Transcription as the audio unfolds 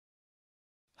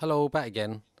Hello, back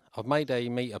again. I've made a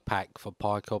meter pack for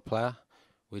Picoreplayer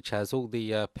which has all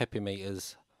the Peppy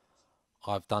meters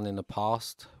I've done in the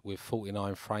past with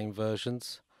 49 frame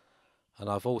versions,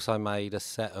 and I've also made a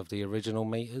set of the original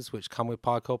meters which come with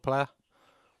Picoreplayer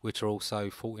which are also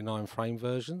 49 frame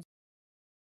versions.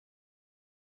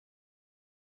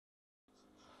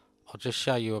 I'll just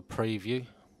show you a preview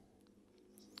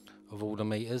of all the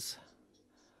meters.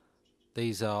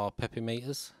 These are Peppy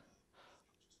meters.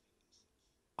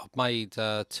 I've made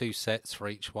two sets for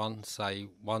each one, say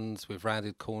one's with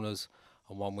rounded corners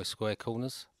and one with square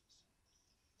corners.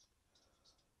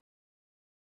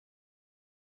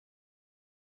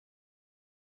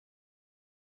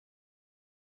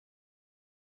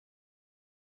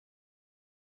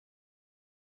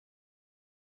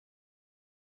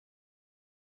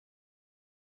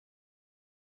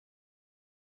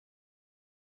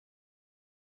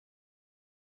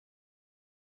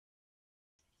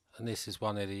 And this is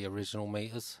one of the original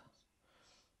meters,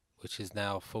 which is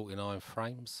now 49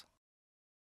 frames.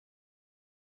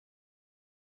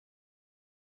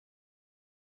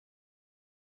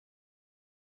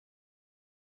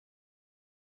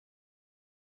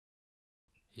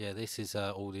 Yeah, this is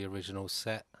all the original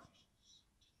set,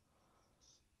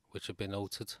 which have been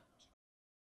altered.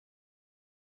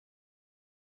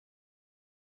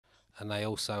 And they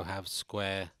also have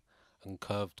square and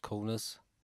curved corners.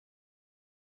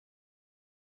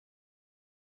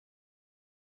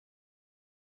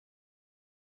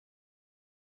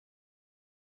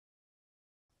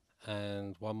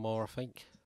 And one more, I think.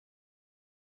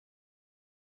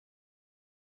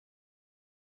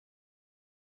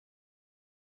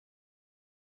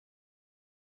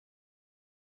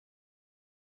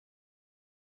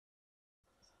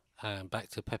 And back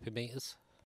to Peppy meters.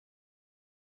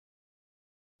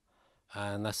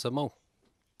 And that's them all.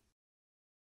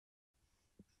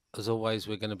 As always,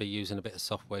 we're going to be using a bit of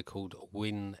software called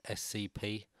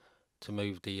WinSCP to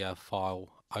move the file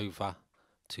over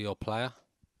to your player.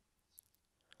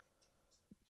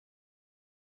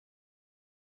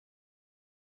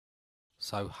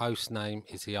 So host name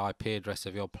is the IP address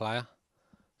of your player.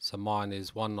 So mine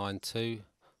is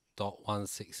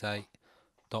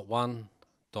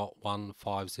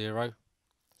 192.168.1.150.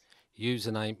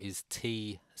 Username is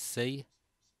TC,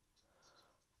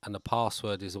 and the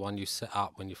password is the one you set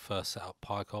up when you first set up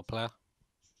Picoreplayer.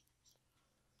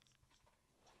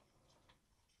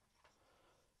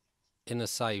 In the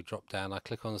save drop down, I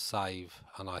click on save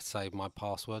and I save my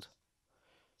password.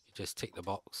 You just tick the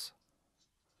box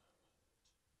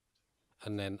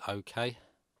and then OK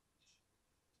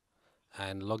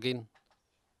and log in.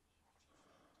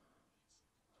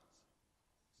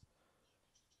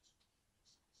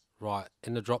 Right,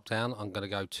 in the drop down I'm going to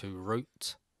go to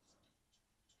root,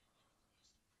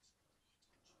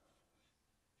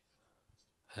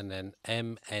 and then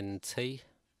MNT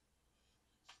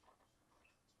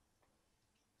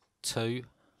 2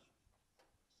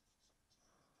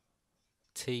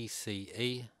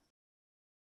 TCE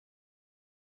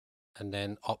and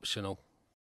then optional.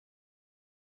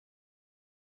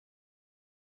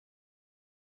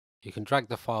 You can drag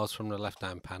the files from the left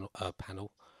hand panel,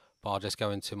 but I'll just go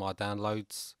into my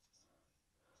downloads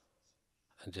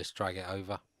and just drag it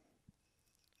over.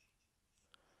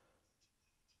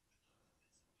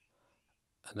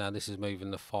 And now this is moving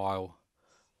the file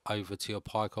over to your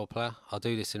Picoreplayer. I'll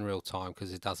do this in real time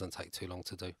because it doesn't take too long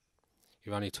to do.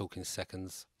 You're only talking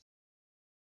seconds.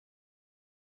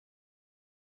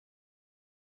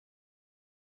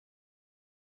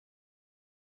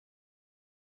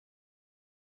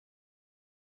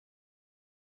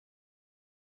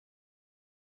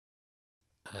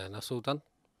 And that's all done.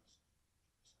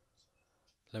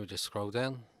 Let me just scroll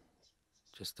down,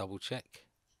 just double check.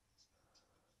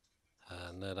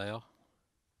 And there they are.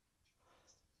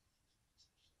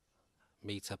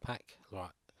 Meter pack.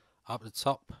 Right, up the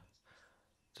top,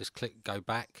 just click go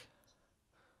back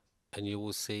and you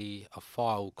will see a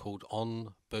file called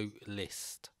on boot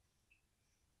list.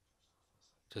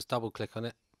 Just double click on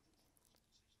it.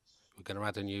 We're going to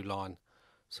add a new line.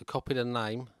 So copy the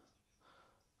name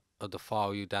of the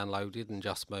file you downloaded and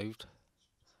just moved.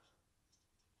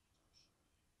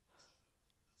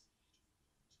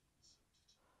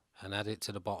 And add it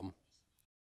to the bottom.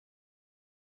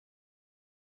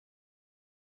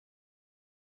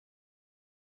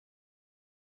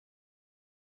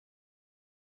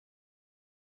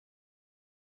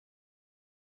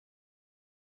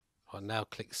 Right, now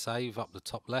click save up the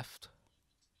top left.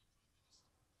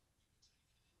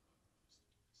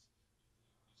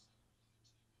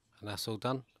 And that's all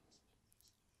done.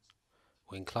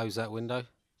 We can close that window.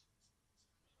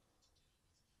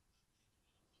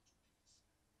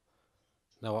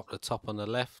 Now up the top on the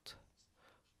left,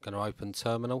 I'm going to open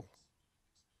terminal,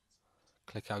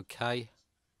 click OK,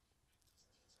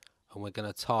 and we're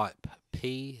going to type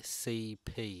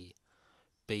PCP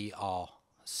BR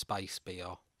space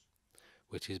BR,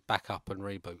 which is backup and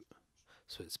reboot.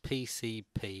 So it's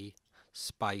PCP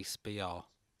space BR,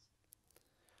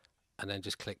 and then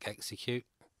just click execute.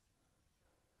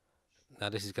 Now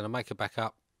this is going to make a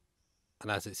backup,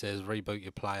 and as it says, reboot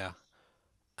your player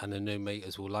and the new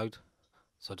meters will load.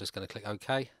 So I'm just going to click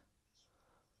OK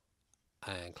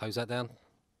and close that down.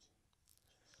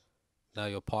 Now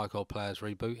your Picoreplayer is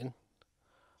rebooting.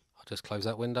 I'll just close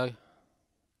that window.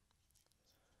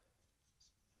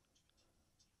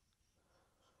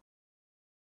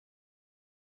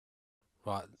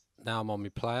 Right, now I'm on my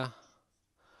player.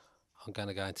 I'm going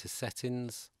to go into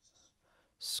settings,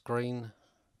 screen,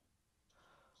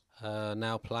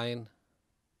 now playing,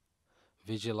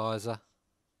 visualizer,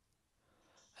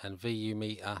 and VU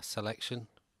meter selection.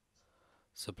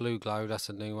 So blue glow, that's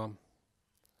a new one.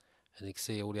 And you can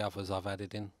see all the others I've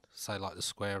added in, say like the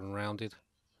square and rounded.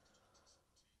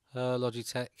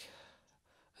 Logitech,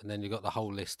 and then you've got the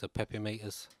whole list of peppy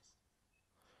meters,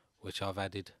 which I've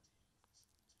added,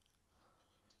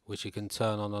 which you can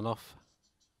turn on and off.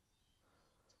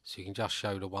 So you can just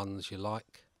show the ones you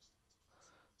like.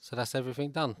 So that's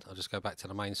everything done. I'll just go back to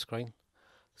the main screen.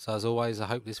 So as always, I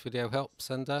hope this video helps,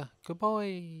 and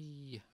goodbye.